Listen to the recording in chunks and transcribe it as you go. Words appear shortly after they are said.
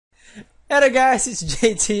Hello guys, it's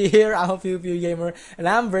Jaytee here. I'm a Fued gamer, and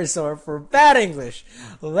I'm very sorry for bad English.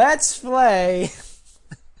 Let's play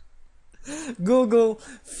Google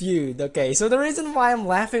Feud. Okay, so the reason why I'm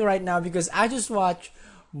laughing right now because I just watched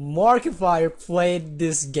Markiplier played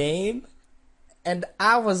this game, and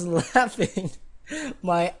I was laughing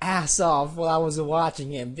my ass off while I was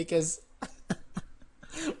watching him because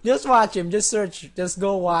just watch him, just search, just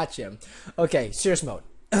go watch him. Okay, serious mode.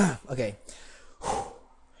 Okay.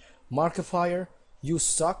 Markiplier, you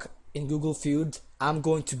suck in Google Feud. I'm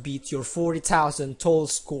going to beat your 40,000 total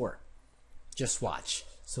score. Just watch.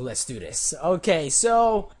 So let's do this. Okay,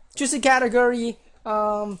 so choose a category.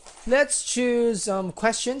 Let's choose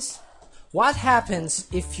questions. What happens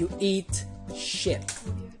if you eat shit?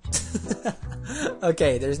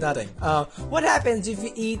 Okay, there's nothing. What happens if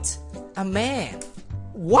you eat a man?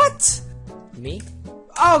 What? Me?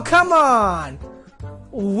 Oh, come on!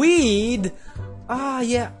 Weed?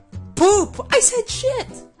 Yeah. Poop! I said shit!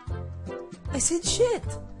 I said shit!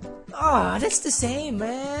 Ah, that's the same,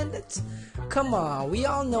 man. That's... Come on, we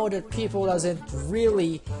all know that people doesn't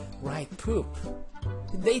really write poop.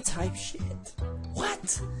 They type shit.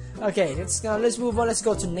 What? Okay, let's move on. Let's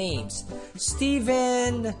go to names.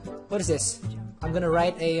 Steven... What is this? I'm gonna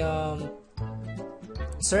write a,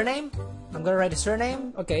 surname? I'm gonna write a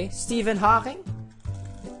surname? Okay, Stephen Hawking?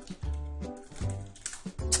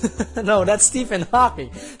 No, that's Stephen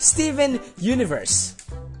Hawking. Steven Universe.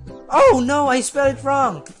 Oh no, I spelled it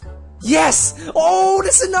wrong. Yes! Oh,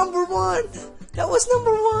 that's the number one! That was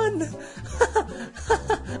number one!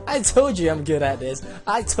 I told you I'm good at this.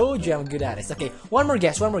 I told you I'm good at this. Okay, one more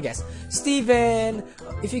guess, one more guess. Steven...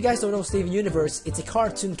 If you guys don't know Steven Universe, it's a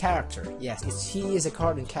cartoon character. Yes, he is a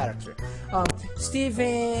cartoon character.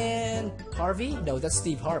 Stephen... Harvey? No, that's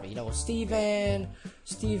Steve Harvey. No, Stephen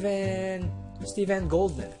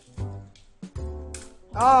Goldman.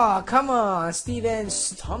 Oh, come on, Steven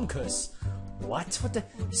Stomkus. What the?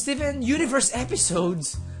 Steven Universe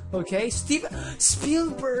episodes. Okay, Steven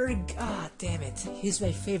Spielberg. Ah, damn it. He's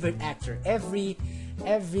my favorite actor. Every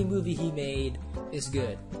movie he made is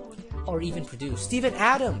good, or even produced. Steven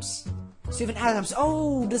Adams. Steven Adams.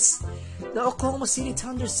 Oh, the Oklahoma City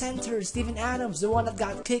Thunder center. Steven Adams, the one that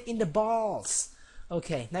got kicked in the balls.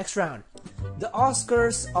 Okay, next round. The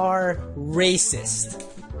Oscars are racist.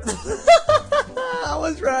 I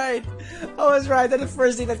was right. That's the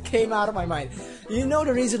first thing that came out of my mind. You know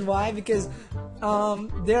the reason why? Because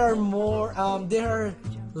there are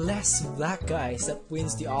less black guys that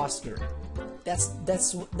wins the Oscar. That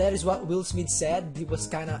is what Will Smith said. He was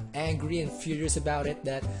kind of angry and furious about it,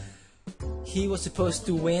 that he was supposed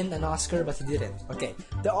to win an Oscar but he didn't. Okay,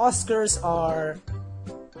 the Oscars are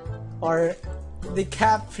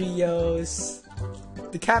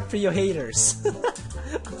DiCaprio haters.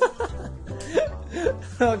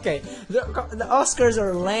 Okay, the Oscars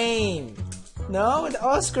are lame. No, the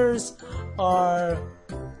Oscars are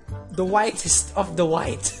the whitest of the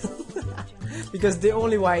white. Because they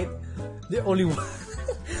only want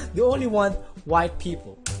white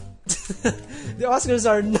people. The Oscars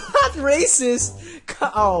are not racist.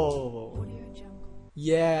 Oh,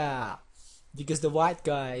 yeah, because the white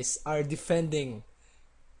guys are defending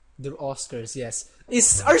the Oscars. Yes,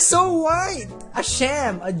 are so white. A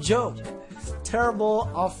sham, a joke, terrible,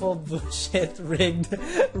 awful, bullshit, rigged.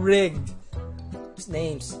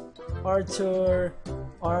 Names: Arthur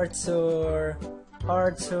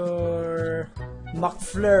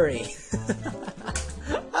McFlurry.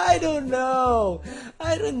 I don't know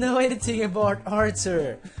anything about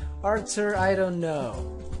Arthur. I don't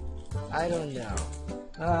know. I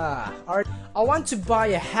want to buy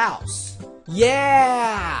a house.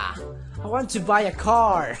 Yeah! I want to buy a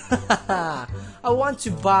car. I want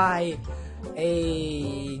to buy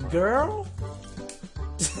a girl?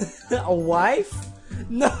 A wife?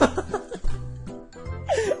 No.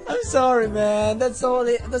 I'm sorry, man. That's all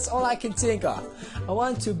I can think of. I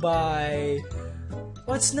want to buy...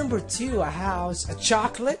 What's number 2? A house? A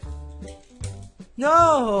chocolate?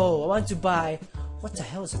 No! I want to buy... What the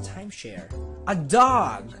hell is a timeshare? A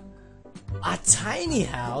dog! A tiny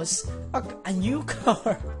house? A new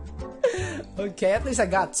car? Okay, at least I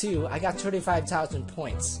got 2. I got 35,000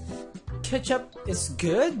 points. Ketchup is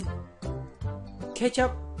good?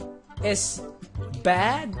 Ketchup is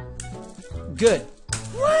bad? Good.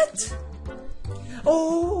 What?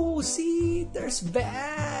 Oh, see, there's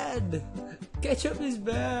bad. Ketchup is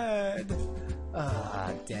bad.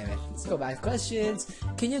 Ah, damn it. Let's go back to questions.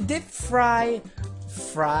 Can you deep fry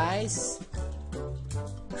fries?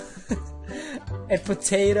 A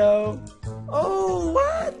potato? Oh,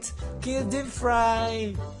 what? Can you deep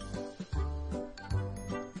fry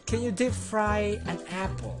Can you deep fry an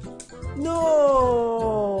apple?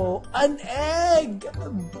 No! An egg!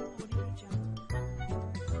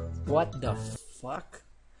 What the fuck?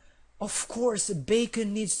 Of course,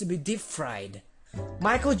 bacon needs to be deep fried.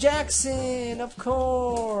 Michael Jackson, of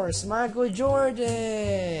course. Michael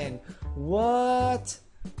Jordan. What?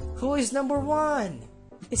 Who is number one?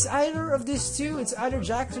 It's either of these two. It's either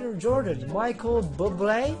Jackson or Jordan. Michael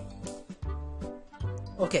Bublé?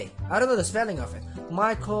 Okay, I don't know the spelling of it.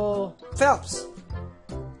 Michael Phelps.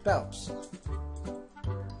 Phelps.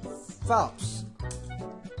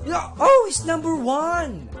 Yeah, oh, it's number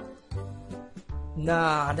one.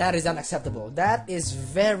 Nah, that is unacceptable. That is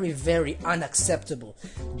very, very unacceptable.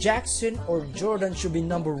 Jackson or Jordan should be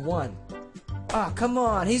number one. Ah, come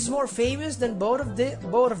on. He's more famous than both of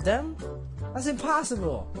them? That's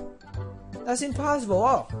impossible. That's impossible.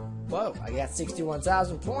 Oh, whoa, I got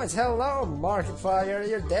 61,000 points. Hello, Markiplier.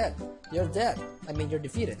 You're dead. You're dead. I mean, you're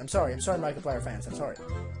defeated. I'm sorry, Markiplier fans. I'm sorry.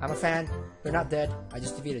 I'm a fan. You're not dead. I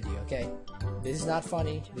just defeated you, okay? This is not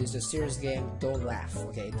funny. This is a serious game. Don't laugh,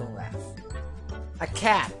 okay? Don't laugh. A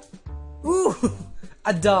cat. Ooh,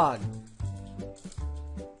 a dog.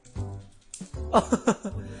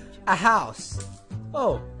 A house.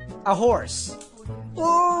 Oh, a horse.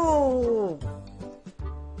 Oh,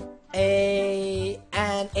 a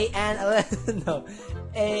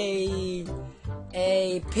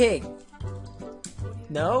pig.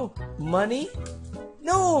 No, money.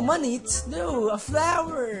 No, money. No, a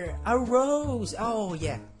flower. A rose. Oh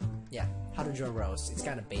yeah, yeah. How to draw a rose? It's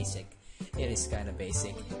kind of basic. It is kind of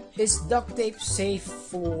basic. Is duct tape safe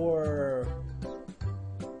for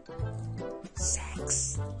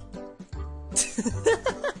sex?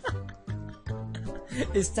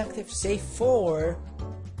 Is duct tape safe for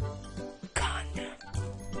condom?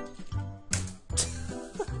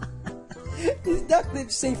 Is duct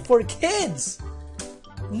tape safe for kids?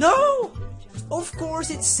 No! Of course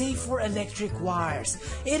it's safe for electric wires.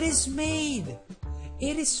 It is made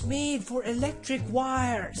for electric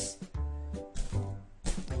wires.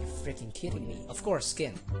 Are you freaking kidding me? Of course,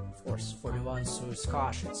 skin. Of course, for the ones who's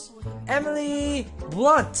cautious. Emily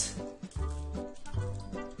Blunt.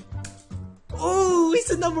 Oh, he's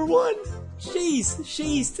the number one. She's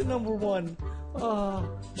the number one. Oh,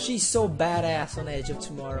 she's so badass on Edge of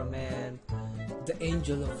Tomorrow, man. The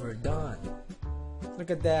Angel of Verdun. Look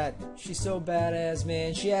at that. She's so badass,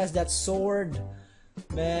 man. She has that sword,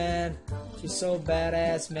 man. She's so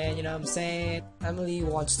badass, man. You know what I'm saying? Emily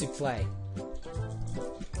wants to play.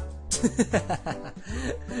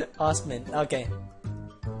 Osman. Okay.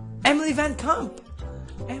 Emily Van Camp.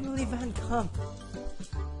 Emily Van Camp.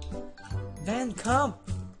 Van Camp.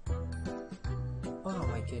 Oh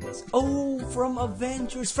my goodness. Oh, from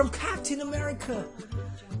Avengers, from Captain America.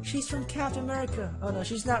 She's from Captain America. Oh no,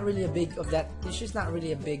 she's not really a big of that. She's not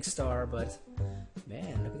really a big star, but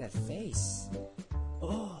man, look at that face.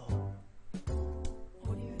 Oh.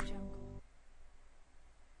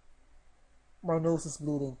 My nose is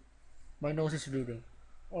bleeding. My nose is bleeding.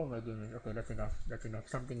 Oh my goodness. Okay, that's enough. That's enough.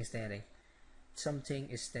 Something is standing. Something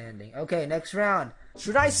is standing. Okay, next round.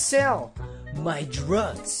 Should I sell my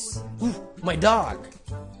drugs? Ooh, my dog.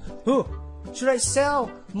 Ooh, should I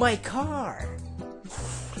sell my car?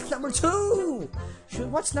 Number two.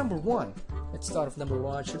 What's number one? Let's start with number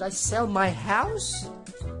one. Should I sell my house?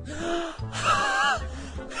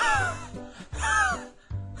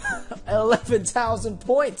 11,000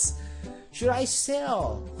 points. Should I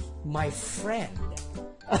sell my friend?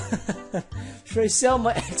 Should I sell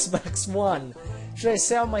my Xbox One? Should I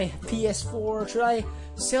sell my PS4? Should I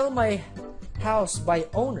sell my house by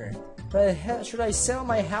owner? Should I sell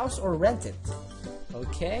my house or rent it?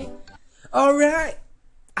 Okay. Alright.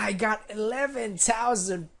 I got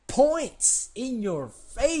 11,000 points in your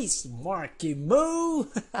face, Marky Moo.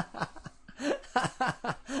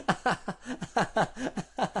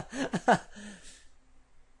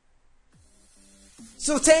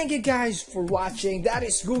 So thank you guys for watching. That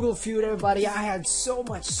is Google Feud, everybody. I had so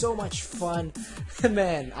much fun.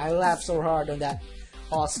 Man, I laughed so hard on that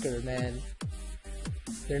Oscar, man.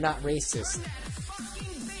 They're not racist.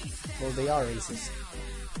 Well, they are racist.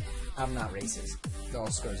 I'm not racist. The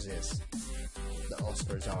Oscars is. The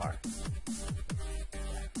Oscars are.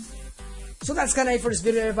 So that's kinda it for this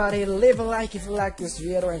video, everybody. Leave a like if you like this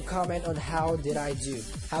video and comment on how did I do.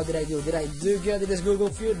 How did I do? Did I do good in this Google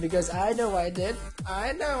Feud? Because I know I did.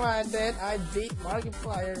 I know I did. I beat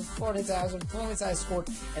Markiplier 40,000 points. I scored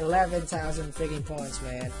 11,000 freaking points,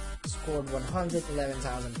 man. Scored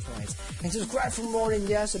 111,000 points. And subscribe for more and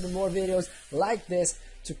yes, and more videos like this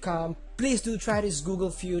to come. Please do try this Google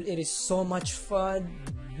Feud. It is so much fun,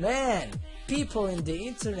 man. people in the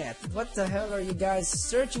internet. What the hell are you guys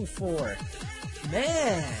searching for?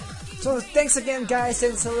 Man! So thanks again guys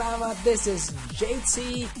and salamat. This is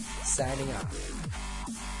Jaytee signing off.